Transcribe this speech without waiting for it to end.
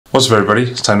What's up everybody,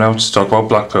 it's time now to talk about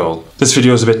Blackpool. This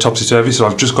video is a bit topsy-turvy, so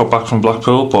I've just got back from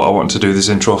Blackpool, but I wanted to do this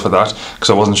intro for that because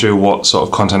I wasn't sure what sort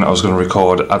of content I was going to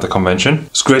record at the convention.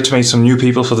 It's great to meet some new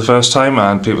people for the first time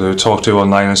and people who talk to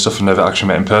online and stuff and never actually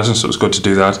met in person, so it was good to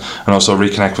do that and also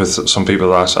reconnect with some people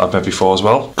that I've met before as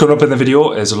well. Coming up in the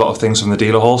video is a lot of things from the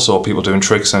dealer hall, so people doing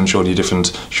tricks and showing you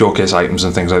different showcase items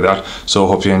and things like that, so I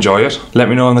hope you enjoy it. Let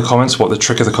me know in the comments what the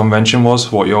trick of the convention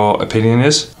was, what your opinion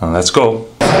is, and let's go.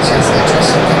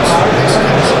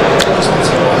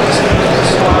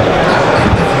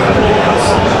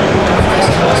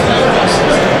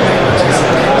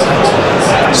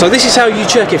 So this is how you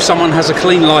check if someone has a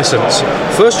clean license.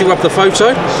 First you rub the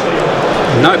photo,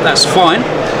 nope, that's fine.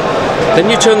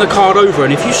 Then you turn the card over,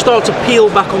 and if you start to peel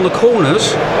back on the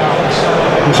corners,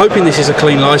 I'm hoping this is a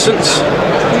clean license.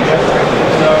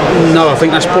 No, I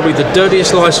think that's probably the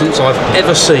dirtiest license I've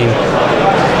ever seen.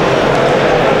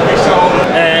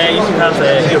 You can have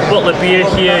your bottle of beer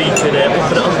here, you can open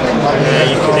it up,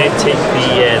 you can then take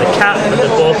the cap and the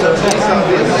bottle,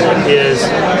 it appears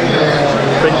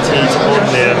printed on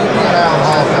there.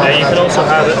 You can also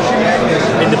have it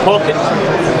in the pocket,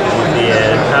 the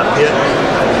cap here.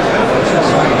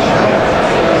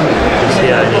 You see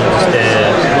how it just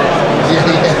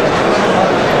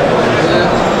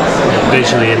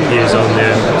visually appears on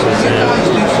there, which is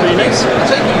pretty nice.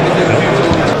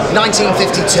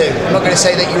 1952. I'm not going to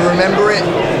say that you remember it,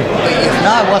 but you...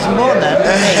 No, I wasn't born then.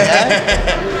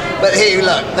 But here,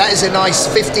 look, that is a nice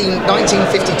 1952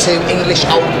 English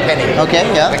old penny. Okay,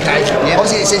 yeah. Okay. Yeah.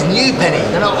 Obviously, it says new penny.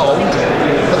 They're not old,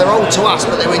 but they're old to us.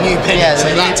 But they were new pennies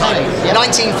at that time. Yep.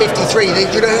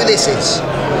 1953. Do you know who this is?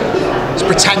 It's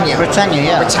Britannia. Britannia,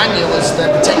 yeah. Britannia was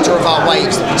the protector of our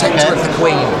waves, the protector of the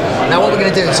Queen. Now, what we're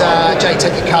going to do is, Jay,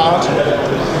 take your card,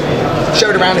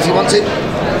 show it around if you want to.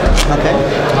 Okay.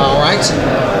 Alright.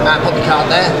 Put the card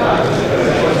there.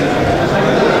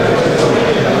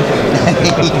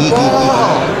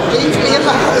 Oh, leave me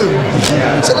alone.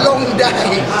 It's a long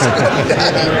day. It's a long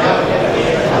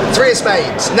day. Three of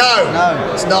spades. No.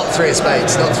 No. It's not three of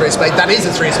spades. Not three of spades. That is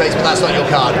a three of spades, but that's not your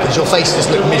card because your face just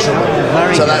looked miserable.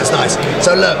 So that's nice.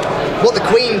 So look. What the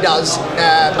Queen does,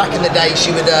 back in the day,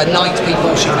 she would knight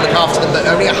people, she would look after them, but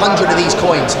only 100 of these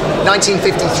coins.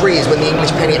 1953 is when the English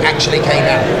penny actually came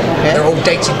out. Okay. They're all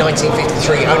dated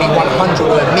 1953. Only 100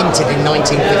 were minted in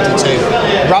 1952.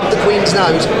 Rub the Queen's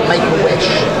nose, make a wish.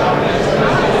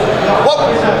 Whoa!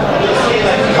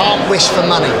 Can't wish for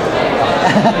money.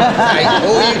 Okay?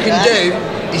 All you can do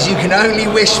is you can only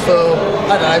wish for,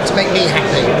 I don't know, to make me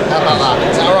happy. How about that?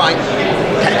 Is that alright?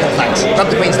 Okay, cool, thanks. Rub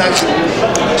the Queen's nose. Do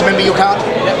you remember your card?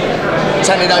 Yep.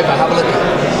 Turn it over, have a look at it.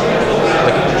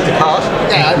 The card?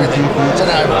 Yeah, everything. Turn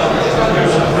it over.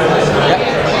 Yep.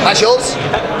 That's yours?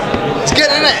 It's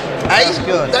good, isn't it? Hey? That's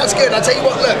good. That's good. I'll tell you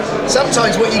what, look,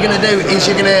 sometimes what you're going to do is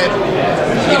you're going to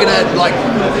like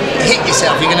hit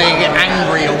yourself, you're going to get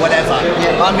angry or whatever.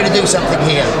 Yeah. I'm going to do something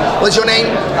here. What's your name?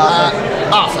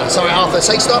 Arthur. Sorry, Arthur.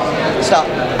 Say stop. Stop.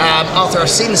 Arthur, I've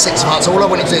seen the six of hearts. All I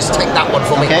want you to do is take that one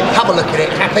for me. Have a look at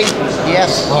it. Happy?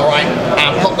 Yes. All right.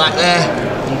 Pop that there.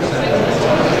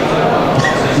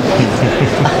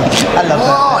 I love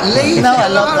that. Leave no, it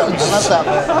I love alone. that.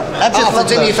 I just Arthur,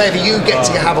 do me a favour. You get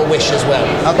to have a wish as well.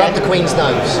 Okay. Rub the Queen's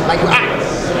nose. Make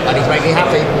I need to make me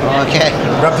happy. Okay.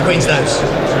 Rub the Queen's nose.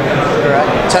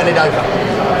 Right. Turn it over.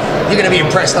 You're going to be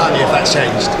impressed, aren't you, if that's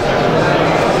changed?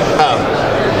 Oh.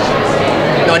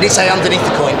 No, I did say underneath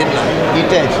the coin, didn't I? You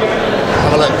did.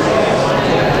 Have a look.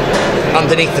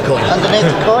 Underneath the coin. Underneath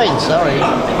the coin, sorry.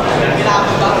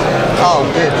 Oh,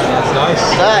 good. That's nice.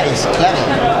 That is clever.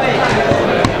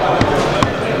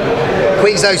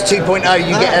 Queen's Nose 2.0,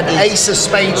 you get an Ace of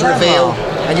Spades reveal,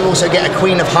 and you also get a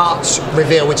Queen of Hearts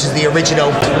reveal, which is the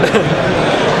original.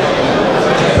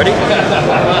 Ready?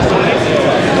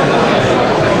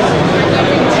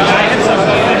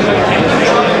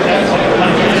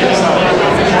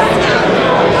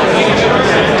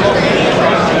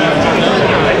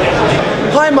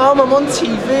 Hi Mum, I'm on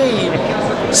TV.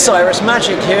 Sirus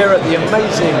Magic here at the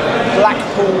amazing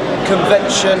Blackpool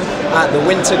Convention at the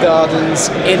Winter Gardens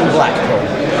in Blackpool.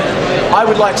 I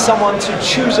would like someone to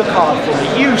choose a card for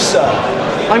me. You, sir.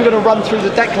 I'm going to run through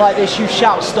the deck like this. You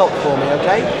shout stop for me,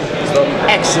 okay? Stop.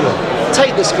 Excellent.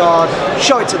 Take this card,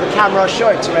 show it to the camera, show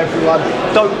it to everyone.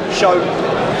 Don't show...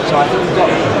 So I think we've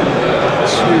got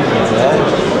two there.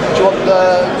 Do you want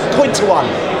the point to one?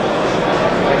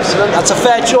 Excellent. That's a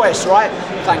fair choice, right?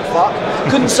 Thank fuck.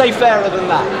 Couldn't say fairer than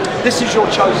that. This is your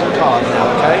chosen card now,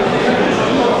 okay?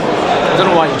 I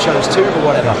don't know why you chose two, but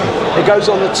whatever. It goes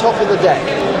on the top of the deck.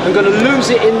 I'm going to lose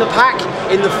it in the pack.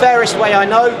 in the fairest way I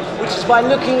know, which is by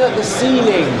looking at the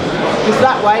ceiling. Because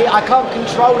that way I can't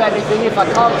control anything if I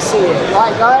can't see it.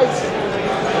 Right, guys?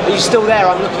 Are you still there?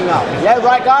 I'm looking up. Yeah,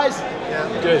 right, guys? Yeah.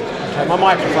 Good. Okay, my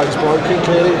microphone's broken,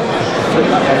 clearly. Flip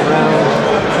that one around.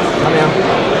 Come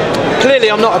here. Clearly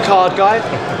I'm not a card guy.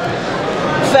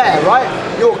 Fair, right?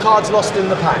 Your card's lost in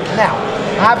the pack. Now,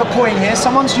 I have a coin here.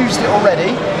 Someone's used it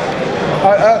already.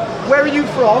 Where are you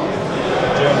from?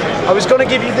 I was going to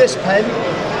give you this pen,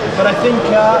 but I think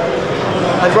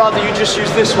I'd rather you just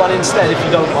use this one instead, if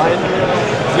you don't mind.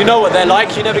 You know what they're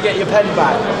like, you never get your pen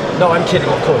back. No, I'm kidding,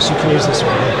 of course, you can use this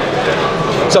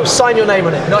one. So, sign your name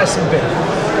on it, nice and big.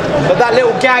 But that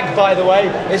little gag, by the way,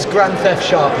 is Grand Theft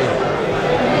Sharpie.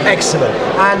 Excellent.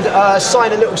 And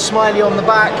sign a little smiley on the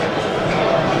back.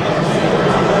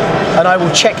 And I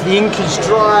will check the ink is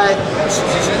dry.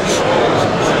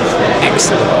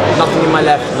 Excellent. Nothing in my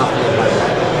left, nothing in my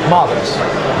right. Marvellous.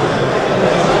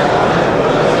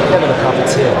 Never look up,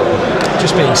 it's here.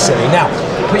 Just being silly. Now,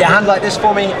 put your hand like this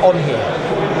for me on here.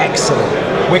 Excellent.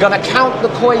 We're going to count the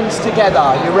coins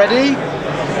together. You ready?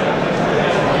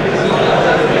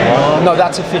 No,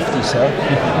 that's a 50, sir.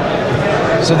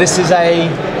 So this is a...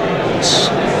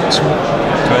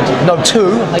 20. No,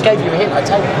 2. I gave you a hint. I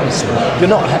tell you honestly. You're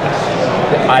not...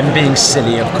 I'm being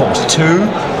silly, of course. 2.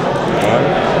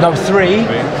 No, 3.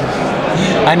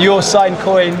 And your signed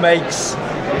coin makes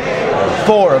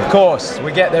 4, of course.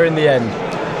 We get there in the end.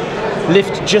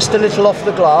 Lift just a little off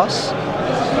the glass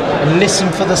and listen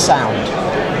for the sound.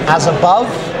 As above,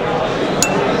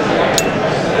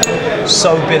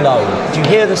 so below. Do you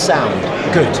hear the sound?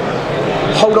 Good.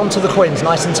 Hold on to the coins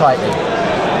nice and tightly.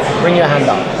 Bring your hand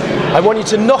up. I want you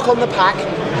to knock on the pack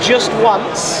just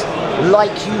once,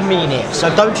 like you mean it. So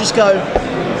don't just go,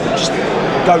 just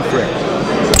go for it.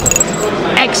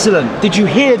 Excellent. Did you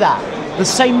hear that? The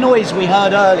same noise we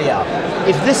heard earlier.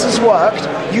 If this has worked,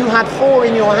 you had 4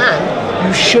 in your hand,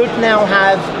 you should now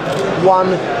have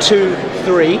 1, 2,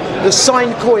 3. The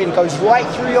signed coin goes right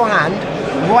through your hand,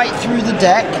 right through the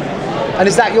deck. And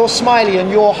is that your smiley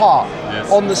and your heart? Yes.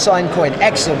 On the signed coin?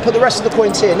 Excellent. Put the rest of the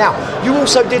coins here. Now, you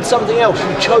also did something else.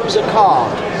 You chose a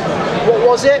card. What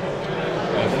was it?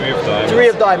 3 of diamonds. 3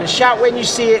 of diamonds. Shout when you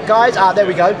see it, guys. Ah, there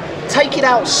we go. Take it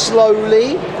out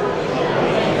slowly.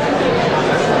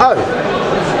 Oh.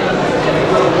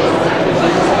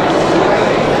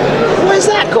 Where's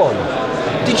that gone?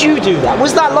 Did you do that?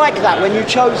 Was that like that when you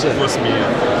chose it? It was me.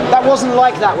 That wasn't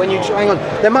like that when you... Hang on.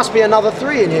 There must be another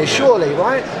 3 in here, surely,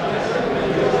 right?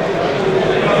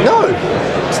 No.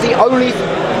 It's the only...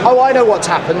 Oh, I know what's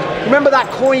happened. Remember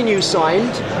that coin you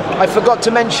signed? I forgot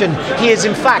to mention, he is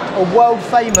in fact a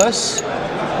world-famous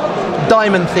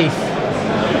diamond thief.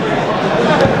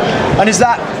 And is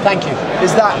that... Thank you.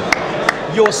 Is that...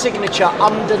 your signature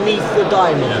underneath the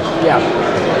diamond? Yeah.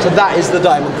 So that is the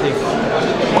diamond thief.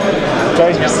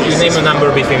 Okay. You name a number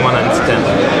between 1 and 10.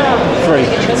 3.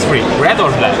 3. Red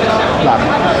or black? Black.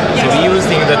 So we're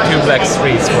using the 2 black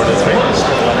 3s for the 3.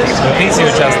 So please you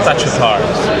just touch a card.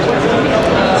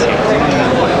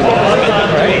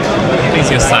 Right. Please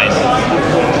you sign.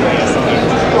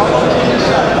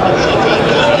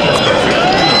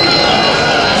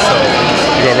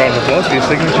 You got a round of applause for your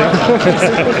signature?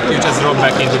 You just drop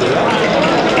back into the deck.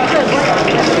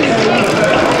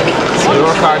 So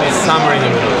your card is somewhere in the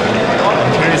middle.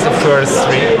 And here is the first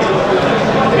 3.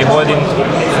 We hold it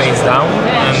face down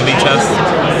and we just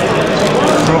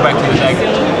throw back to the deck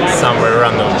somewhere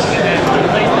random. And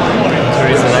here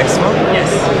is the next one. We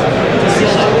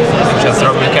just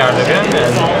drop the card again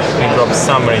and we drop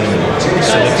somewhere in the middle.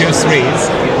 So the 2 3s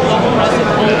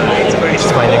is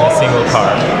finding a single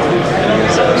card.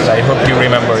 I hope you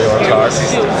remember your cards.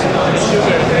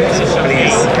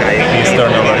 Please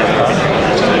turn over your card.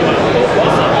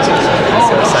 It's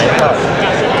your signed card.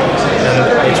 And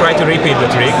I try to repeat the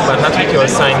trick, but not with your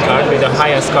signed card, with the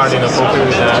highest card in the poker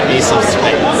with the ace of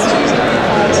spades.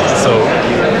 So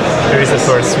here is the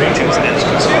first 3.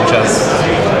 Just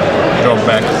drop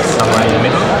back somewhere in the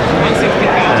middle.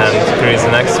 And here is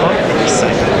the next one.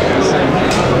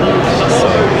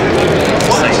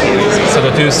 So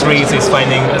the 2 3s is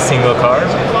finding a single card.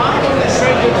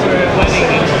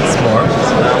 It's more.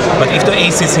 But if the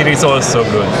ace is here, it's also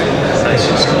good.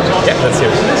 Yeah, that's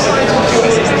it.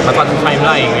 But what if I'm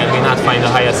lying and we not find the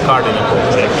highest card in the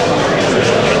poker deck?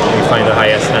 We find the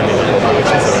highest hand in the poker, which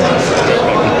is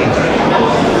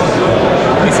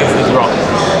this is the draw.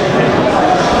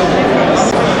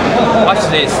 Watch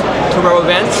this. 2 rubber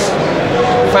bands.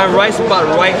 Find right spot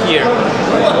right here.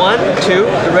 1, 2,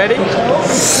 ready?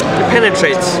 It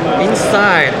penetrates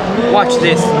inside. Watch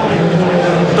this.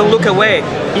 Don't look away.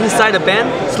 Inside the band,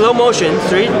 slow motion.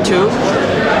 3, 2.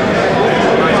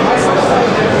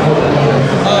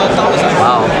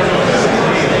 Wow.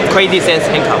 Crazy sense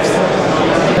handcuffs.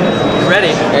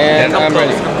 Ready? And I'm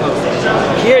ready.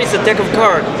 Here is a deck of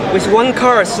cards with one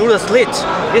card through the slit.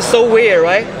 It's so weird,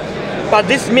 right? But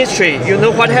this mystery, you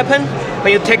know what happened?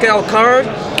 When you take out card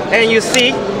and you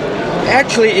see,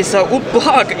 actually it's a wood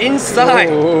block inside.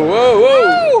 Whoa, whoa,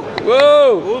 whoa,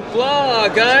 whoa! Wood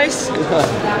block, guys.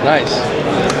 Nice.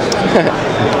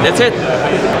 That's it.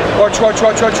 Watch.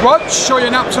 Show you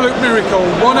an absolute miracle.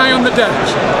 One eye on the deck.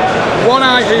 One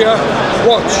eye here.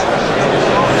 Watch.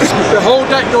 The whole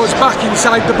deck goes back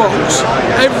inside the box.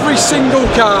 Every single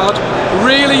card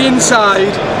really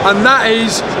inside, and that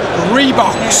is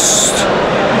Reboxed.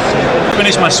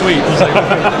 Finish my sweet.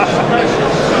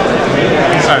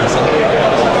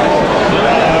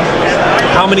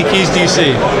 How many keys do you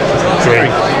see? 3.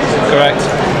 Correct.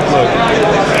 Look,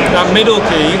 that middle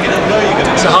key,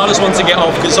 it's the hardest one to get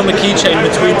off because it's on the keychain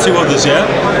between 2 others, yeah?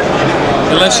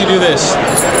 Unless you do this.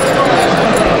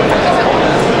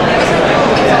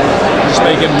 Just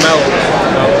make it melt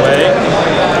that way.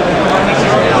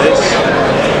 This.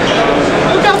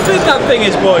 Look how big that thing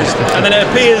is, boys. And then it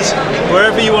appears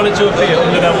wherever you want it to appear,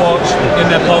 under their watch, in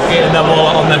their pocket, in their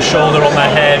wallet, on their shoulder, on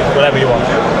their head, whatever you want.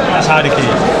 That's how the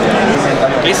key.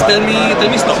 Please tell me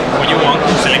stop. When you want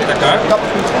to select a card.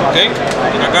 Okay,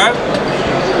 pick a card.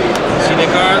 See the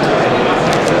card.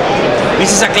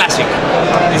 This is a classic.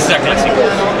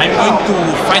 I'm going to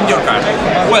find your card.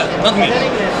 Well, not me.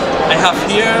 I have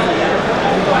here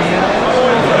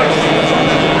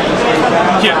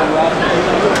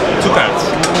 2 cards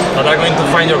that are going to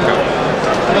find your card.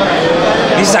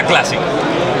 This is a classic.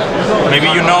 Maybe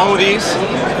you know this.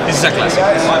 This is a classic.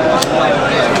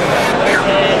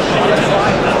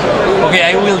 Okay,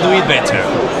 I will do it better.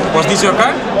 Was this your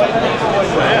card?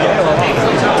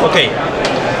 Okay,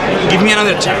 give me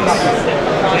another chance.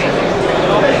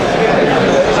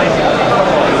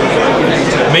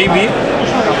 Maybe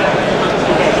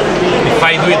if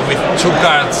I do it with 2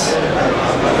 cards,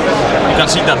 you can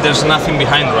see that there's nothing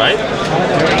behind, right?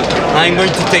 I'm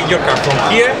going to take your card from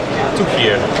here to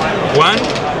here. 1,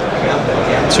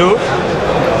 2,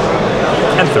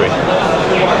 and 3.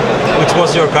 Which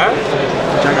was your card?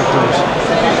 Jack of Clubs.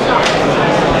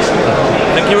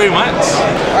 Thank you very much.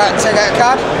 Alright, take out a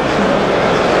card.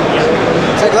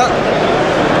 Take a look.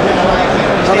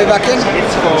 I'll be back in.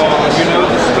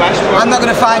 I'm not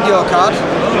going to find your card.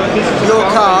 Your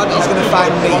card is going to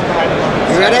find me.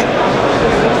 You ready?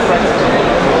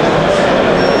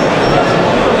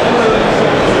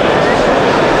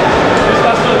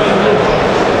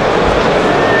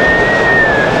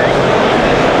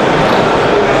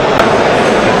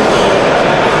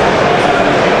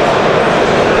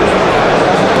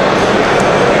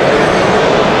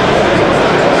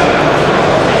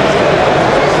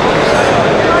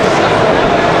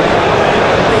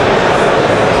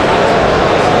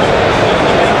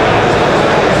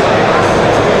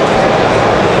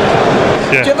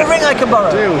 I can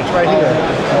borrow? Dude, it's right here.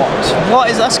 What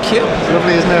is that's cute?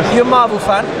 Lovely, isn't it? You're a Marvel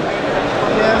fan?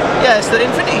 Yeah, it's the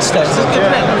Infiniti stone. It's a good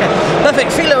thing. Okay.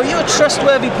 Perfect. Philo, are you a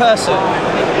trustworthy person?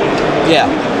 Yeah.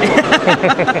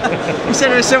 You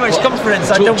said there was so much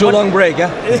confidence. I don't too long break, yeah?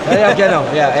 Yeah, get on.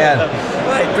 Yeah.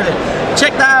 Right, brilliant.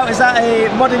 Check that out. Is that a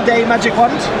modern day magic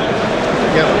wand?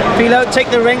 Yep. Philo,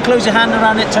 take the ring, close your hand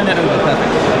around it, turn it over.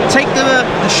 Perfect. Take the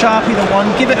Sharpie, the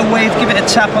wand, give it a wave, give it a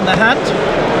tap on the hand.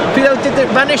 Philo, did it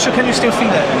vanish or can you still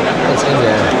feel it? It's in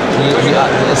there.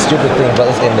 It's a stupid thing, but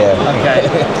it's in there. Okay.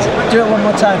 Do it one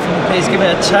more time for me, please. Give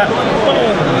it a tap.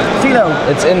 Philo.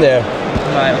 It's in there.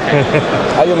 Right, okay.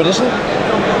 Are you a magician?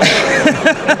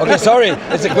 Okay, sorry.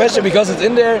 It's a question because it's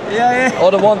in there. Yeah.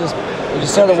 Or the wand is. You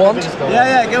start the wand?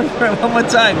 Yeah, go for it. One more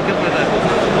time. Go for it.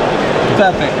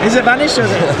 Perfect. Is it vanished or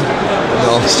is it?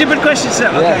 No. Stupid question,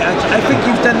 sir. Okay, I think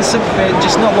you've done something,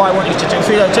 just not what I want you to do.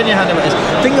 Philo, turn your hand over this.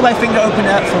 Finger by finger, open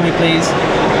it up for me, please.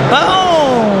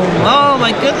 Boom! Oh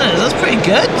my goodness, that's pretty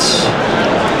good.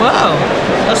 Wow,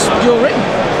 that's your ring.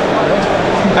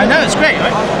 I know, it's great,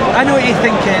 right? I know what you're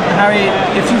thinking, Harry.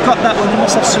 If you've got that one, you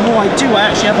must have some more. I do. I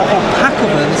actually have a whole pack of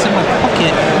them. It's in my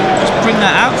pocket. Just bring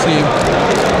that out for you.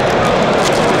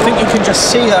 I think you can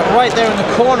just see that right there in the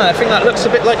corner. I think that looks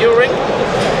a bit like your ring.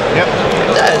 Yep.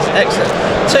 It does. Excellent.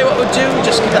 Tell you what we'll do.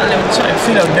 Just give that a little time.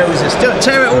 Philo knows this.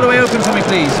 Tear it all the way open for me,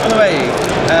 please. All the way.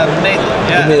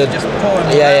 Yeah. Just pour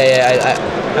it. Yeah.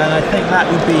 And I think that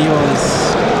would be yours.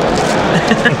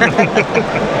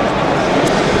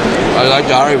 I like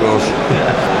the Harribos.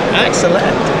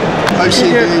 Excellent.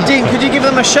 OCD. Dean, could you give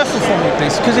them a shuffle for me,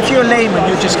 please? Because if you're a layman,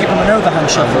 you'd just give them an overhand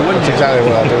shuffle, wouldn't you? Exactly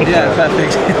what I do. Yeah,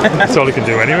 perfect. That's all he can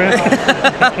do anyway.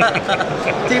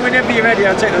 Dean, whenever you're ready,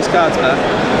 I'll take those cards back.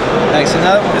 Excellent.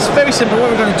 Now, it's very simple. What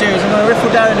we're going to do is I'm going to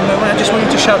riffle down in a moment. I just want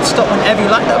you to shout stop whenever you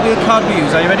like. That'll be a card we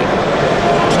use. Are you ready?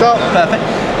 Stop. Perfect.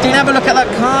 Dean, have a look at that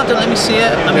card and let me see it.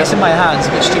 I mean, it's in my hands.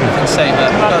 It's a bit stupid thing to say, but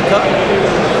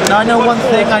now I know one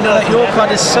thing. I know that your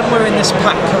card is somewhere in this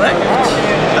pack, correct?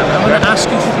 I'm going to ask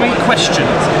you 3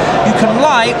 questions. You can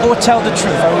lie or tell the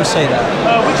truth. I always say that.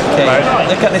 Okay.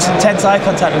 Look at this intense eye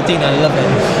contact with Dean. I love it.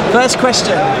 First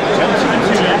question.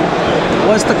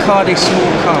 Was the card a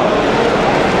small card?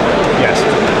 Yes.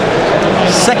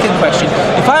 Second question.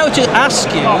 If I were to ask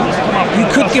you, you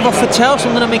could give off a tell, so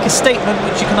I'm going to make a statement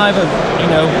which you can either,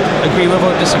 agree with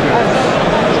or disagree with.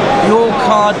 Your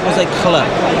card was a colour.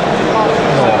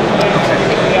 No. Okay.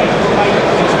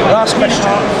 Last question.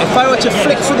 If I were to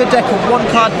flick through the deck and one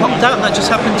card popped out and that just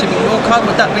happened to be your card,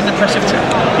 would that be an impressive trick?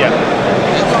 Yeah.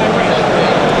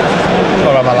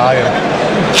 Or am I lying?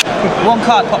 One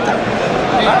card popped out.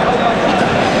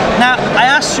 Now, I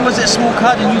asked you was it a small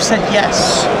card and you said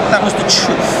yes. That was the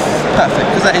truth. Perfect,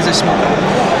 because that is a small card.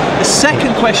 The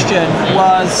second question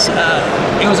was,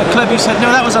 it was a club. You said,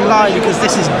 no, that was a lie because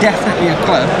this is definitely a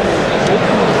club.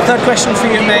 Third question for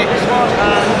you, mate.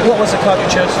 What was the card you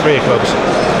chose? 3 clubs.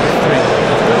 3.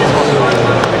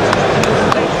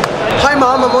 Hi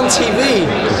Mum, I'm on TV.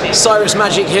 Sirus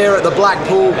Magic here at the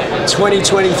Blackpool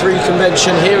 2023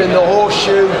 convention here in the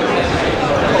Horseshoe.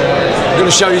 I'm going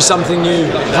to show you something new,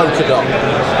 polka dot.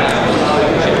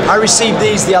 I received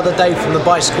these the other day from the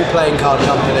Bicycle Playing Card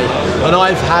Company, and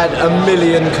I've had a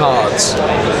million cards.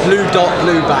 Blue dot,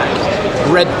 blue back.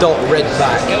 Red dot, red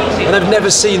back. And I've never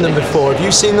seen them before. Have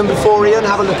you seen them before, Ian?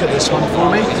 Have a look at this one for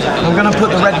me. I'm going to put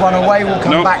the red one away. We'll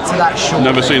come back to that shortly.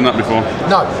 Never seen that before.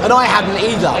 No, and I hadn't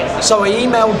either. So I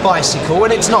emailed Bicycle,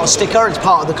 and it's not a sticker, it's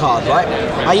part of the card, right?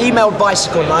 I emailed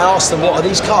Bicycle and I asked them, what are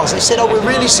these cards? They said, oh, we're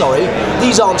really sorry.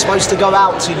 These aren't supposed to go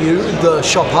out to you, the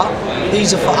shopper.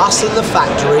 These are for us in the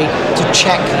factory to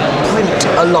check print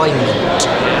alignment.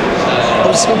 I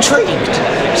was intrigued.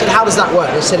 I said, how does that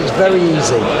work? They said, it's very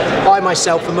easy. I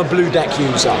myself am a blue deck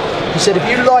user. He said, if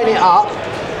you line it up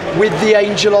with the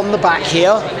angel on the back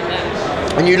here,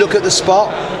 and you look at the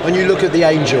spot, and you look at the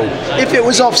angel. If it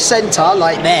was off centre,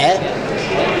 like there,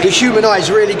 the human eye is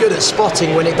really good at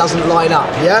spotting when it doesn't line up,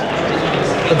 yeah?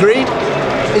 Agreed?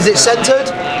 Is it centred?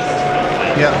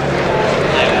 Yeah.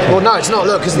 Well, no, it's not,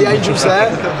 look, because the angel's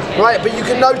there. Right, but you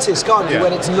can notice, can't you,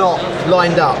 when it's not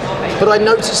lined up. But I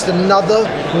noticed another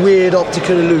weird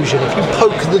optical illusion. If you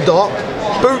poke the dot,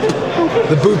 boop,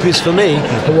 the boop is for me,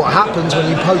 but what happens when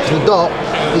you poke the dot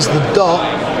is the dot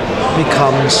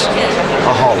becomes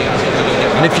a hole.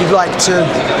 And if you'd like to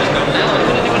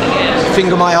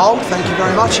finger my hole, thank you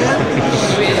very much, yeah?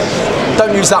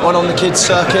 Don't use that one on the kids'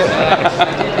 circuit,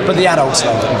 but the adults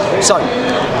love them. So,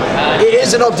 it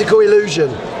is an optical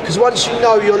illusion, because once you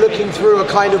know you're looking through a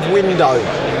kind of window,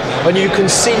 and you can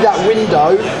see that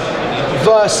window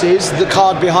versus the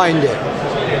card behind it.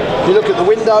 You look at the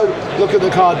window, look at the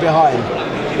card behind.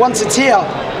 Once it's here,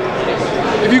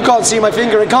 if you can't see my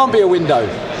finger, it can't be a window.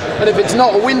 And if it's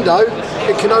not a window,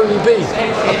 it can only be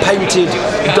a painted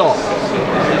dot.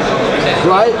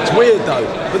 Right? It's weird though,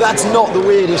 but that's not the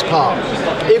weirdest part.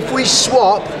 If we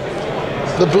swap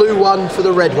the blue one for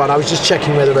the red one, I was just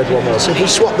checking where the red one was. So if we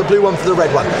swap the blue one for the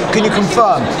red one, can you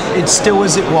confirm it's still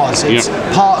as it was? It's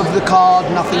part of the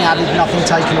card, nothing added, nothing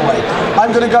taken away.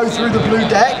 I'm going to go through the blue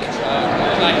deck.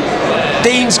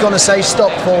 Dean's going to say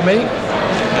stop for me.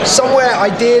 Somewhere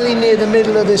ideally near the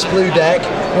middle of this blue deck,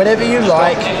 whenever you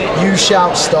like, you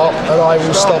shout stop and I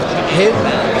will stop him.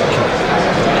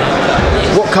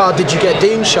 What card did you get,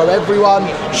 Dean? Show everyone,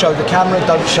 show the camera,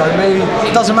 don't show me.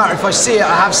 It doesn't matter if I see it,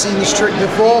 I have seen this trick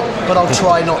before, but I'll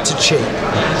try not to cheat.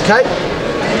 Okay?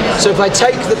 So if I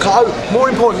take the card, more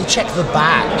importantly, check the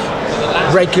back.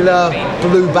 Regular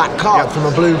blue back card from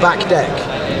a blue back deck.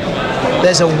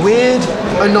 There's a weird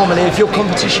anomaly. If your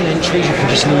competition entries, you can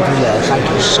just leave them there. Thank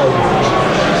you so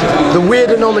much. The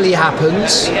weird anomaly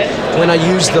happens when I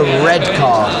use the red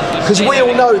card, because we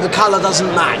all know the colour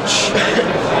doesn't match.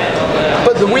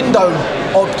 But the window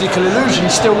optical illusion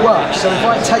still works. So if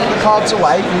I take the cards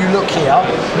away, you look here,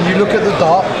 and you look at the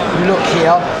dot, you look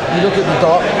here, you look at the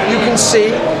dot, you can see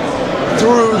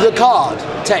through the card,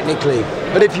 technically.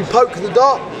 But if you poke the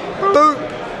dot, boop,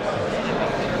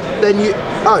 then you,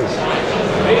 oh.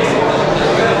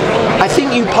 I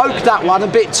think you poked that one a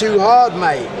bit too hard,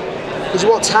 mate. is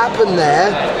what's happened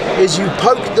there is you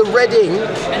poke the red ink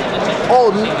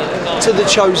on to the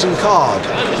chosen card.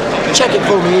 Check it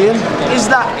for me, Ian. Is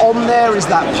that on there? Is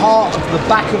that part of the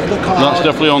back of the card? That's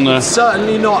definitely on there. It's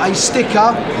certainly not a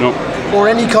sticker. Nope. Or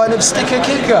any kind of sticker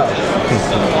kicker.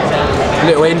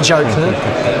 Little in joke there.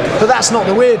 But that's not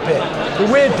the weird bit. The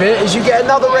weird bit is you get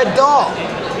another red dot.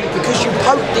 Because you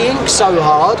poke the ink so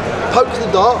hard, poke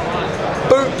the dot,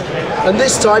 boop, and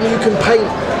this time you can paint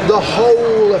the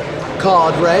whole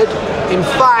card red. In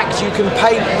fact, you can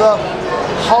paint the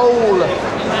whole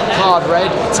card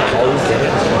red. It's a whole game.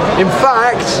 In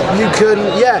fact, you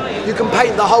can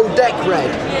paint the whole deck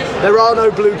red. There are no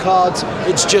blue cards,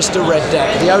 it's just a red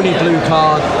deck. The only blue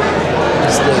card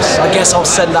is this. I guess I'll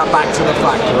send that back to the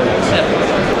factory.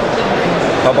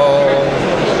 Bubble,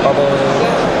 bubble,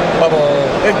 bubble.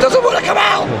 It doesn't want to come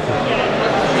out!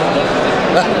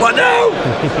 What no?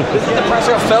 This is the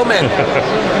pressure of filming.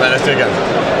 Right, let's do it again.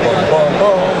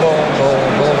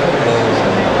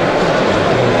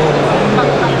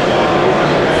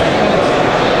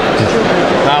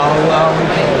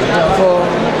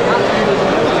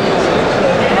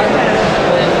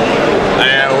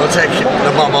 We'll take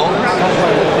the bubble.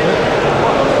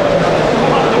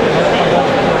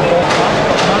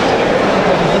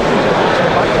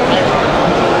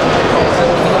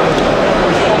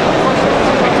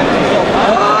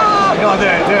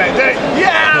 Do it.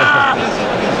 Yeah!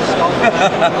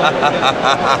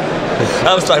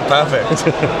 That was like perfect.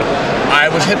 I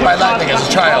was hit by lightning as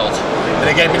a child, and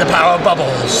it gave me the power of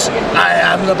bubbles. I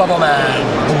am the bubble man.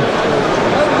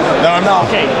 No, I'm not.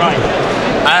 Okay, right.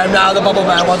 I am now the bubble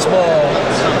man once more.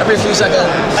 Every few seconds.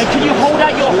 And can you hold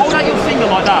out your finger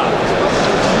like that?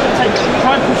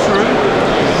 Try and push through.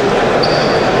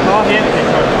 Oh, here.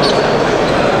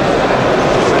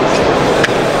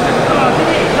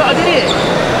 I did it!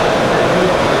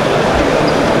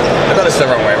 I got this the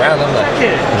wrong way around, haven't I?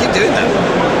 Check it. Keep doing that.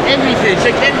 Everything,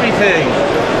 check everything.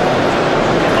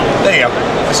 There you go.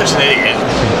 I'm such an idiot.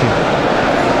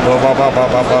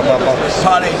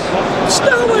 Party.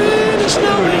 Snowing, it's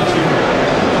snowing.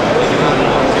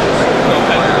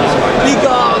 Be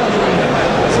gone.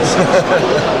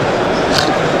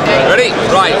 Ready?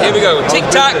 Right, here we go.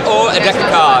 Tic-tac or a deck of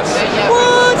cards.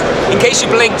 What? In case you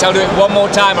blinked, I'll do it one more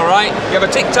time, alright? You have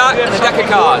a tic-tac and a deck of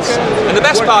cards. And the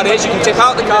best part is you can tip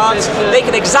out the cards, they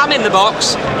can examine the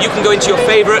box, you can go into your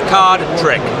favourite card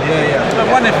trick.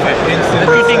 But one effect,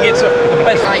 do you think it's the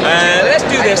best? Let's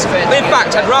do this. In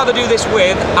fact, I'd rather do this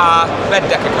with a red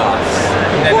deck of cards.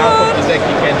 Then half of the deck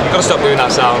you can. You've got to stop doing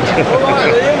that sound.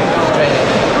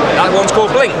 That one's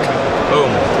called Blink.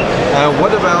 Boom.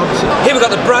 What about... Here we've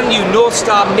got the brand new North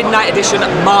Star Midnight Edition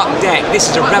Mark deck. This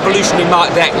is a revolutionary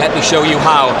Mark deck. Let me show you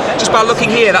how. Just by looking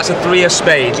here, that's a 3 of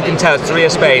spades. You can tell it's 3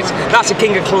 of spades. That's a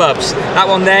king of clubs. That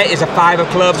one there is a 5 of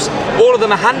clubs. All of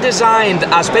them are hand designed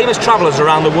as famous travellers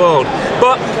around the world.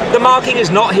 But the marking is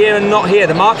not here and not here.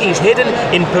 The marking is hidden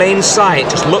in plain sight.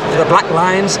 Just look for the black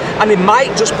lines and they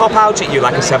might just pop out at you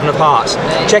like a 7 of hearts.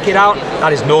 Check it out.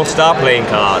 That is North Star playing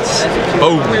cards.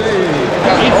 Boom.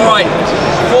 Alright,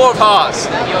 4 of hearts.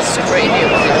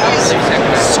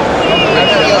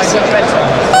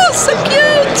 Oh, so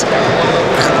cute!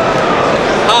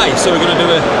 Hi, so we're going to do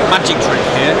a magic trick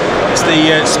here. It's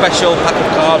the special pack of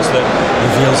cards that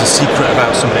reveals a secret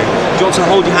about something. Do you want to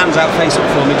hold your hands out face up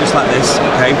for me, just like this?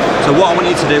 Okay. So what I want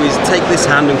you to do is take this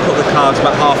hand and cut the cards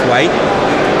about halfway.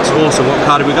 It's awesome. What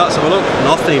card have we got? Let's have a look.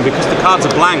 Nothing, because the cards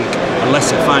are blank, unless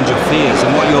it finds your fears.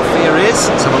 And what your fear is,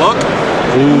 let's have a look.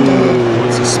 Ooh,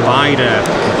 it's a spider.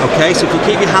 Okay, so if you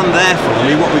keep your hand there for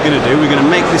me, what we're going to do, we're going to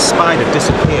make this spider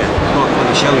disappear. Look, let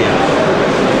me show you.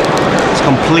 It's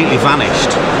completely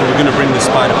vanished. We're going to bring the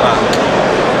spider back.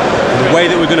 And the way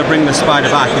that we're going to bring the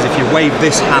spider back is if you wave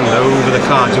this hand over the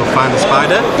cards, you'll find the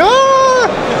spider.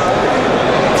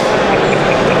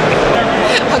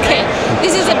 Okay,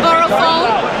 this is a borrow phone.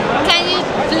 Can you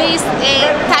please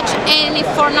touch any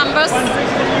 4 numbers?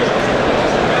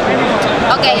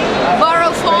 Okay,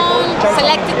 borrow phone,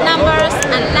 selected numbers,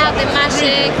 and now the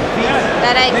magic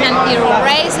that I can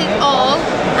erase it all,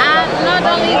 and not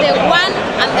only the 1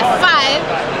 and the 5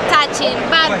 touching,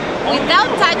 but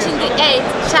without touching the 8,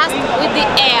 just with the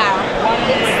air.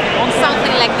 It's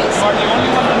something like this.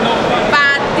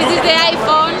 But this is the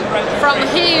iPhone from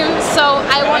him, so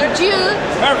I want you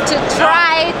to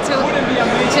try to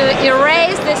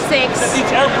erase the 6.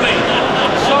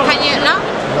 Can you? No?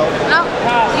 No,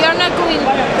 you're not doing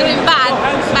bad,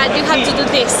 but you have to do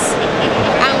this.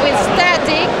 And with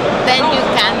static, then you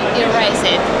can erase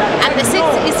it. And the 6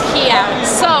 is here,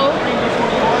 so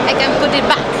I can put it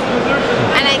back.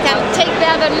 And I can take the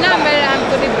other number and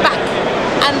put it back.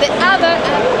 And the other,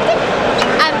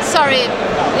 sorry,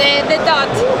 the dot.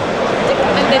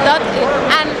 The dot.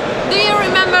 And do you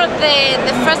remember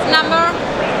the first number?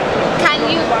 Can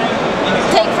you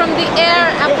take from the air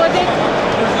and put it?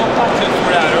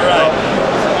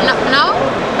 No, no?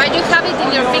 But you have it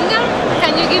in your finger?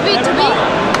 Can you give it to me?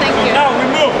 Thank you. Now we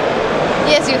move.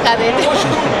 Yes, you had it.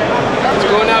 It's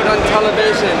going out on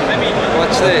television.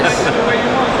 Watch this.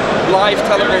 Live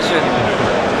television.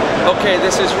 Okay,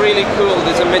 this is really cool.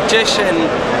 There's a magician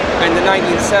in the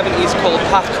 1970s called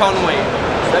Pat Conway.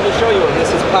 Let me show you him. This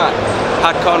is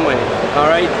Pat Conway.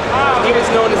 Alright? He was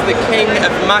known as the king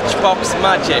of matchbox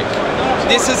magic.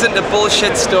 This isn't a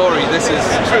bullshit story, this is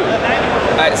true.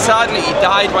 Sadly, he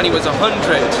died when he was 100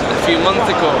 a few months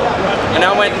ago. And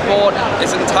I went and bought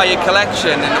his entire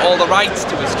collection and all the rights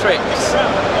to his tricks.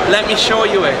 Let me show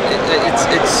you it.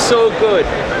 It's so good.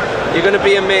 You're going to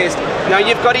be amazed. Now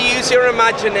you've got to use your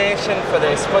imagination for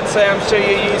this, but say I'm sure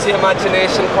you use your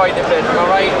imagination quite a bit, am I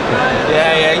right?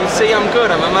 Yeah, you see I'm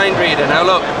good, I'm a mind reader. Now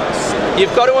look,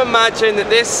 you've got to imagine that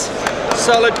this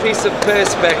solid piece of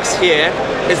perspex here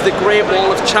is the Great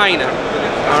Wall of China,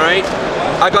 alright?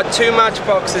 I got 2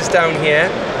 matchboxes down here.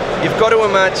 You've got to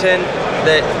imagine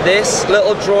that this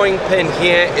little drawing pin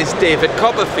here is David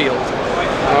Copperfield,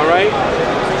 alright?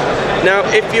 Now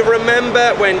if you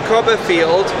remember when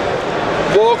Copperfield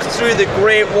walked through the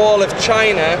Great Wall of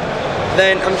China,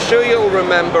 then I'm sure you'll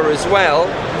remember as well,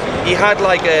 he had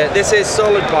like a, this is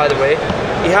solid by the way,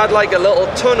 he had like a little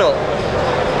tunnel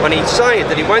on each side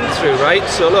that he went through, right?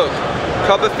 So look,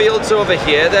 Copperfield's over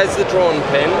here, there's the drawn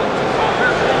pin,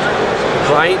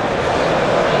 right?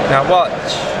 Now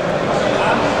watch,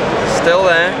 still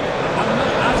there,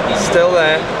 still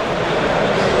there.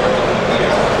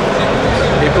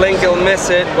 If you blink you'll miss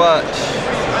it, watch.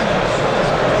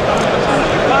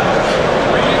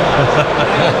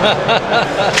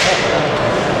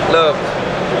 Look,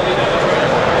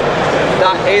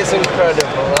 that is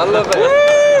incredible. I love it.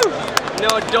 Woo!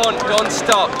 No, don't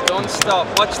stop.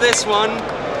 Watch this one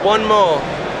more.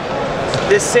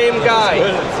 This same guy.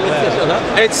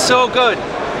 It's so good.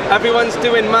 Everyone's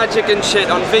doing magic and shit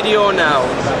on video now.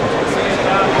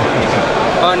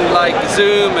 On like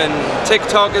Zoom and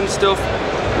TikTok and stuff.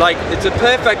 Like, it's a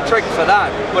perfect trick for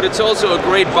that, but it's also a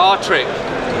great bar trick.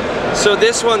 So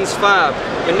this one's fab.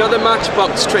 Another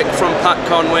matchbox trick from Pat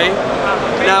Conway.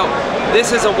 Now,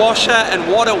 this is a washer,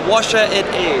 and what a washer it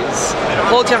is.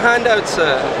 Hold your hand out,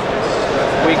 sir.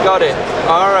 We got it.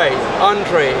 Alright,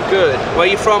 Andre, good. Where are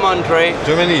you from, Andre?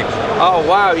 Germany. Oh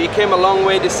wow, you came a long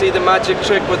way to see the magic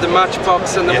trick with the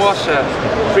matchbox and the washer.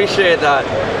 Appreciate that.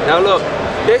 Now look,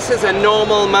 this is a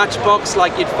normal matchbox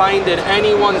like you'd find in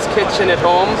anyone's kitchen at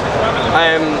home.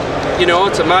 You know,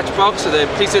 it's a matchbox with a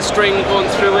piece of string going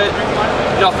through it.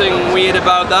 Nothing weird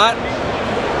about that.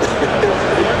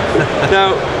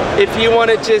 Now, if you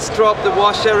want to just drop the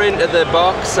washer into the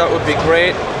box, that would be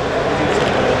great.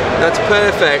 That's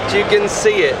perfect. You can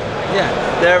see it. Yeah.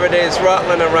 There it is,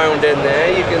 rattling around in there.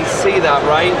 You can see that,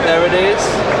 right? There it is.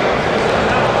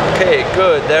 Okay,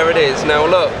 good. There it is. Now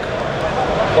look.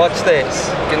 Watch this.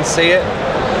 You can see it.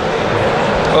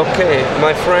 Okay,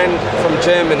 my friend from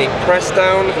Germany, press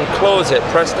down and close it.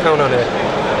 Press down on it.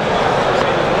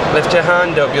 Lift your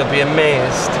hand up, you'll be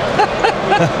amazed.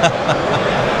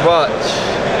 Watch.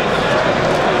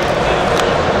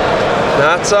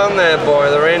 That's on there, boy.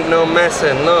 There ain't no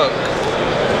messing. Look.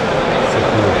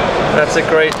 That's a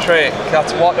great trick.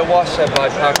 That's What a Washer by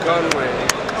Pat Conway.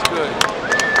 It's good.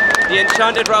 The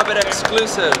Enchanted Rabbit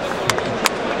exclusive.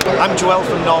 I'm Joel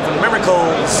from Northern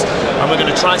Miracles, and we're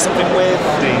going to try something with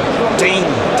Dean,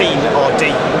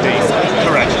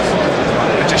 correct.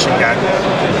 Magician gag.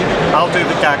 I'll do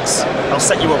the gags. I'll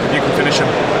set you up and you can finish them.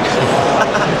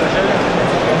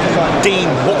 Dean,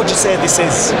 what would you say this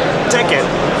is? Take it.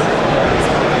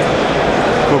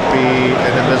 Could be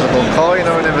an invisible coin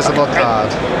or an invisible card.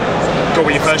 Go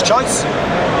with your first choice.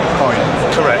 Coin.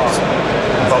 Correct.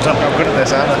 Well done. I'm good at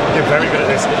this, aren't I? You're very good at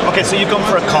this. Okay, so you've gone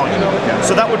for a coin.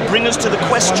 So that would bring us to the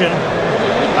question,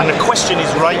 and the question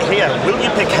is right here. Will you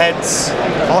pick heads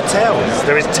or tails?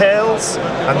 There is tails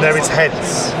and there is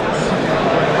heads.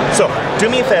 So, do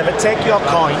me a favour, take your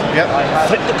coin,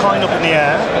 flip the coin up in the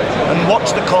air, and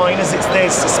watch the coin as it's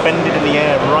there suspended in the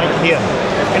air right here.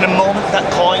 In a moment, that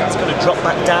coin's going to drop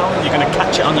back down, and you're going to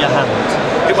catch it on your hand.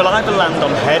 It will either land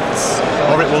on heads,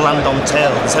 or it will land on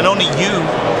tails, and only you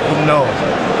will know.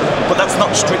 But that's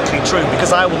not strictly true,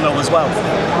 because I will know as well.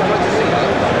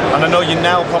 And I know you're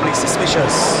now probably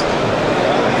suspicious.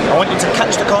 I want you to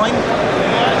catch the coin,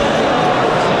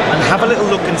 and Have a little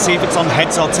look and see if it's on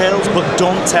heads or tails, but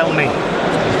don't tell me.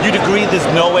 You'd agree there's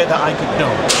no way that I could know.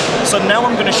 So now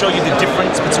I'm going to show you the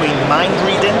difference between mind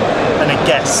reading and a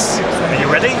guess. Are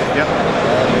you ready? Yep.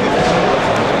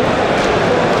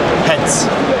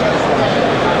 Heads.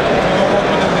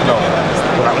 No.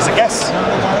 Well, that was a guess.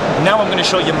 Now I'm going to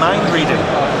show you mind reading.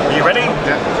 Are you ready?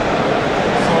 Yeah.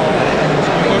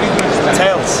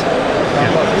 Tails.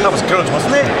 That was good,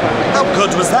 wasn't it? How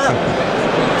good was that?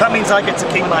 That means I get to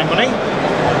keep my money?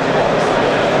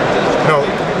 No.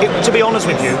 To be honest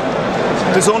with you,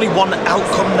 there's only one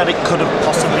outcome that it could have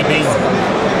possibly been.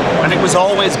 And it was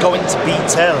always going to be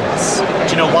tails. Do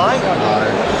you know why?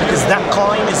 Because that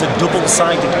coin is a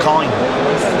double-sided coin.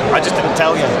 I just didn't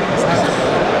tell you.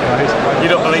 You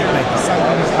don't believe me?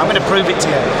 I'm going to prove it to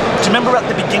you. Do you remember at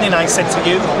the beginning I said to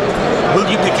you, will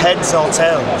you pick heads or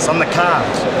tails on the card?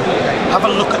 Have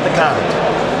a look at the card.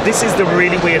 This is the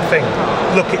really weird thing.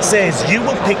 Look, it says you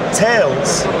will pick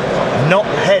tails, not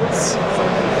heads.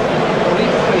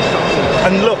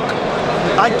 And look,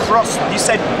 I crossed, you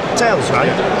said tails,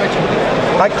 right?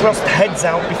 I crossed heads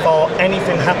out before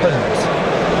anything happened.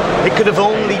 It could have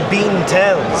only been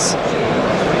tails.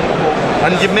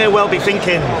 And you may well be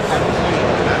thinking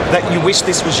that you wish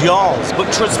this was yours,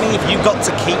 but trust me, if you got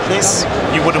to keep this,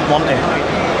 you wouldn't want it.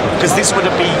 Because this would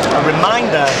be a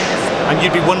reminder, and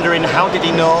you'd be wondering, how did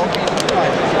he know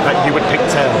that you would pick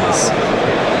tails?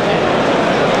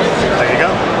 There you go.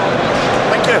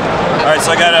 Thank you. Alright,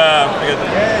 so I got a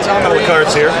couple of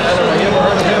cards here.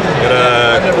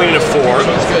 Got a queen and a 4.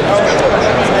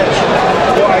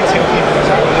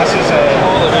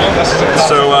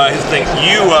 So here's the thing.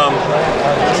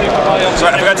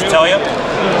 Sorry, I forgot to tell you.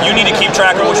 You need to keep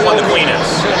track of which one the queen is.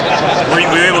 Were you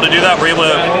able to do that? Were you able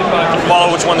to follow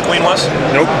which one the queen was?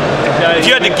 Nope. If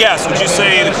you had to guess, would you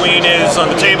say the queen is on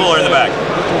the table or in the bag?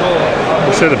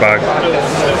 We'll say the bag.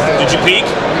 Did you peek?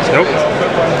 Nope.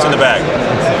 It's in the bag.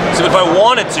 So if I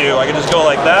wanted to, I could just go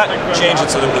like that, change it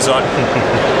so that it was on.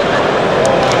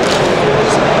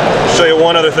 Show you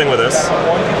one other thing with this.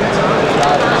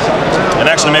 And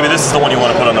actually, maybe this is the one you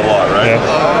want to put on the wall, right?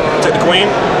 Yeah. Take the queen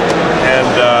and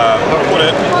put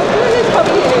it in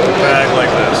a bag like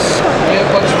this.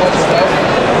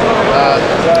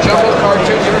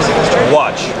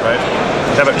 Watch, right?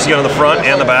 Have it see it on the front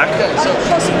and the back.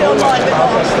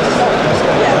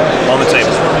 On the table.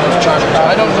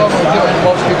 I don't know if we do it.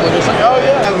 Most people are just like, oh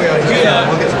yeah.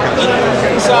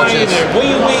 Sorry, will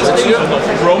you please do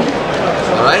from?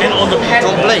 Alright?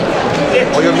 Don't blink.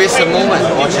 Or you'll miss the moment.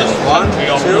 Watch it. 1,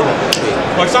 2, 3.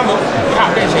 For example,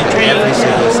 every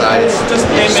single side is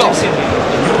soft.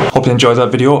 Hope you enjoyed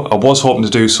that video. I was hoping to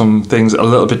do some things a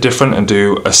little bit different and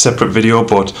do a separate video,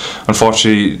 but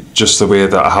unfortunately, just the way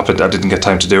that it happened, I didn't get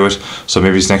time to do it. So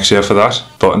maybe it's next year for that.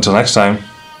 But until next time,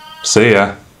 see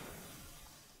ya.